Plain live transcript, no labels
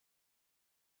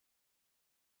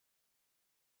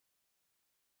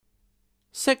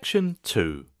Section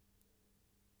 2.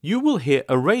 You will hear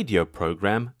a radio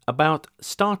program about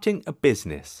starting a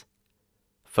business.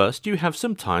 First, you have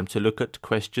some time to look at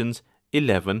questions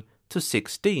 11 to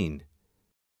 16.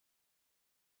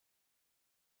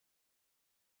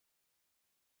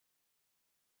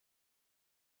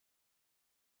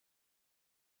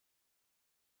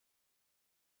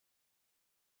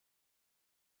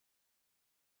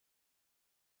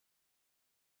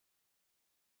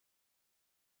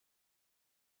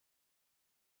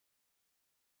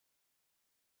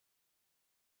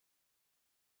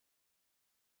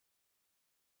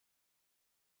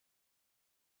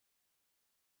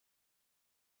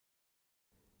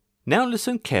 Now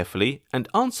listen carefully and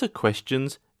answer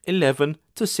questions 11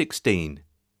 to 16.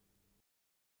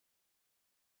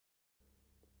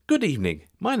 Good evening,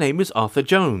 my name is Arthur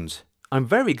Jones. I'm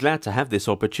very glad to have this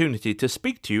opportunity to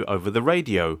speak to you over the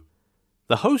radio.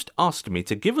 The host asked me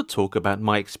to give a talk about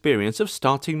my experience of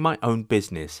starting my own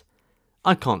business.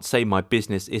 I can't say my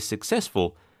business is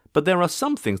successful, but there are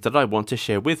some things that I want to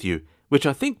share with you, which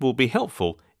I think will be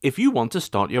helpful if you want to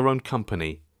start your own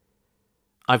company.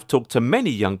 I've talked to many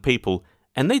young people,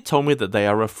 and they told me that they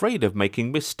are afraid of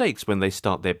making mistakes when they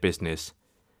start their business.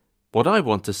 What I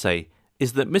want to say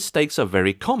is that mistakes are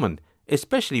very common,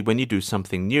 especially when you do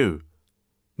something new.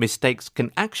 Mistakes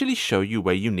can actually show you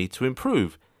where you need to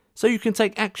improve, so you can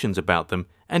take actions about them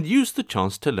and use the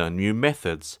chance to learn new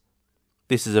methods.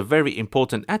 This is a very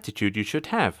important attitude you should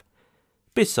have.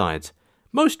 Besides,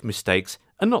 most mistakes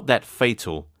are not that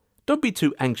fatal. Don't be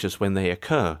too anxious when they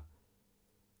occur.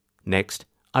 Next,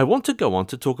 I want to go on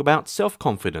to talk about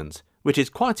self-confidence, which is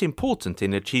quite important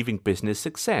in achieving business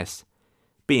success.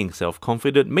 Being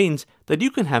self-confident means that you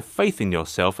can have faith in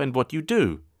yourself and what you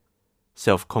do.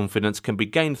 Self-confidence can be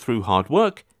gained through hard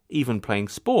work, even playing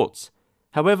sports.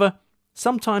 However,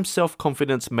 sometimes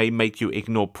self-confidence may make you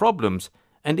ignore problems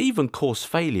and even cause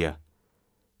failure.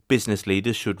 Business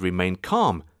leaders should remain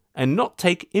calm and not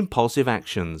take impulsive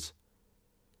actions.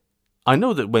 I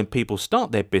know that when people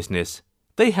start their business,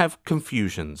 they have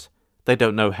confusions. They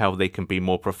don't know how they can be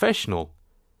more professional.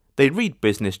 They read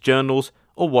business journals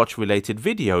or watch related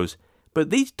videos, but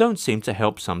these don't seem to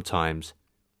help sometimes.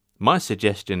 My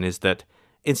suggestion is that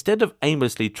instead of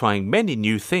aimlessly trying many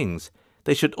new things,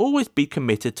 they should always be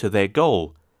committed to their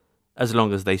goal. As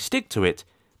long as they stick to it,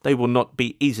 they will not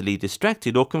be easily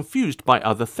distracted or confused by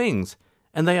other things,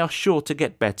 and they are sure to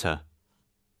get better.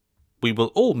 We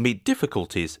will all meet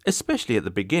difficulties, especially at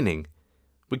the beginning.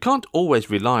 We can't always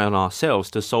rely on ourselves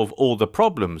to solve all the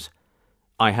problems.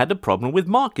 I had a problem with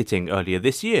marketing earlier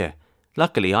this year.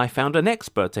 Luckily, I found an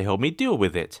expert to help me deal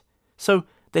with it. So,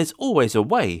 there's always a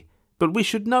way, but we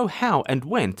should know how and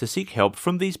when to seek help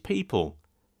from these people.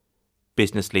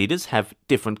 Business leaders have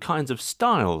different kinds of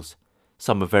styles.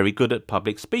 Some are very good at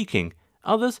public speaking,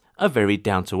 others are very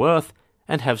down-to-earth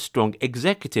and have strong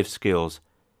executive skills.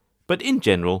 But in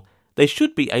general, they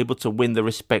should be able to win the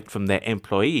respect from their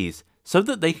employees so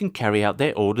that they can carry out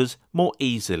their orders more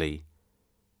easily.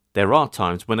 There are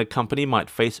times when a company might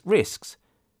face risks.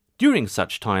 During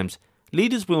such times,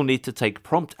 leaders will need to take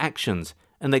prompt actions,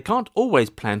 and they can't always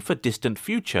plan for distant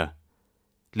future.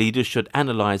 Leaders should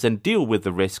analyze and deal with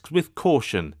the risks with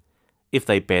caution. If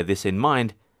they bear this in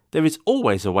mind, there is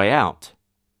always a way out.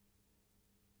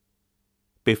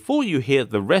 Before you hear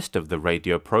the rest of the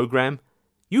radio program,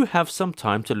 you have some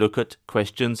time to look at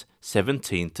questions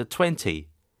 17 to 20.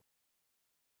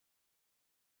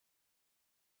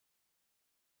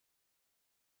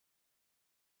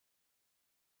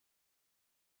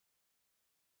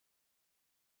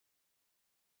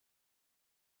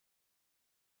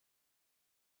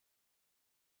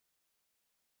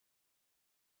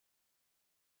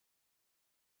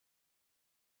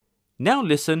 Now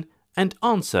listen and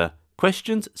answer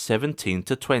questions 17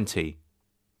 to 20.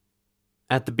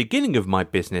 At the beginning of my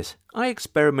business, I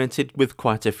experimented with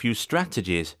quite a few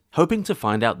strategies, hoping to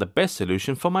find out the best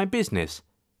solution for my business.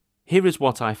 Here is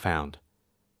what I found.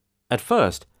 At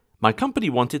first, my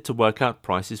company wanted to work out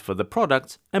prices for the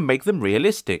products and make them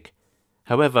realistic.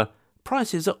 However,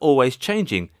 prices are always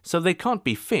changing, so they can't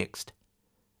be fixed.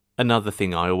 Another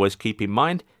thing I always keep in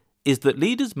mind is that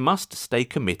leaders must stay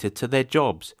committed to their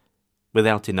jobs.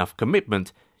 Without enough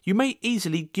commitment, you may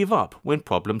easily give up when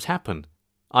problems happen.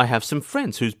 I have some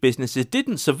friends whose businesses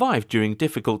didn't survive during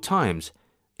difficult times.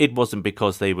 It wasn't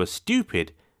because they were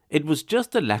stupid, it was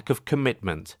just a lack of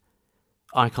commitment.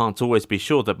 I can't always be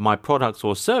sure that my products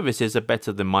or services are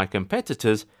better than my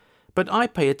competitors, but I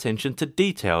pay attention to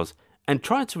details and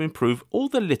try to improve all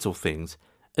the little things,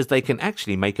 as they can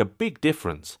actually make a big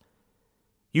difference.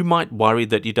 You might worry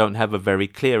that you don't have a very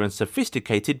clear and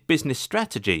sophisticated business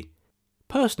strategy.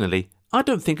 Personally, I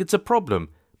don't think it's a problem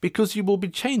because you will be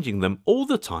changing them all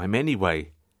the time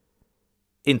anyway.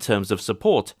 In terms of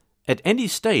support, at any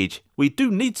stage we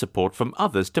do need support from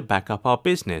others to back up our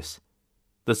business.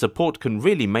 The support can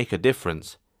really make a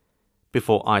difference.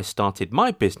 Before I started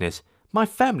my business, my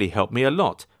family helped me a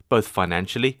lot, both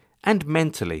financially and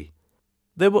mentally.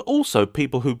 There were also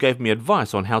people who gave me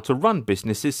advice on how to run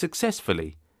businesses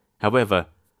successfully. However,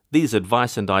 these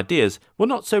advice and ideas were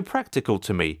not so practical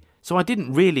to me, so I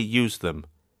didn't really use them.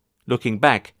 Looking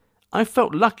back, I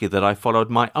felt lucky that I followed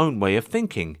my own way of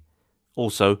thinking.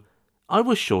 Also, I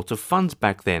was short of funds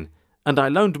back then, and I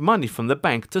loaned money from the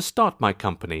bank to start my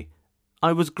company.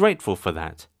 I was grateful for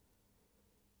that.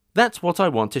 That's what I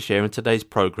want to share in today's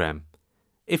program.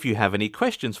 If you have any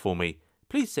questions for me,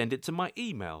 please send it to my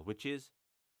email, which is...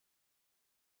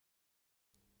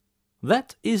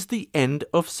 That is the end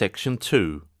of section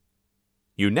 2.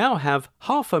 You now have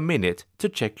half a minute to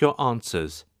check your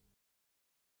answers.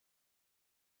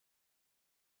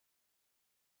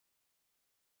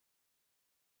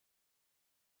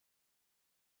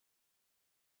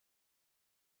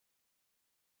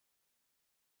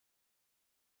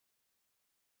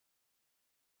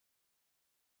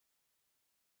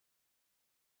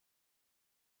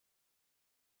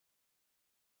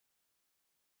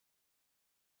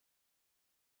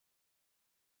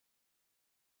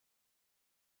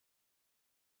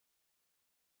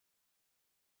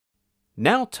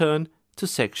 Now turn to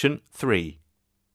section 3.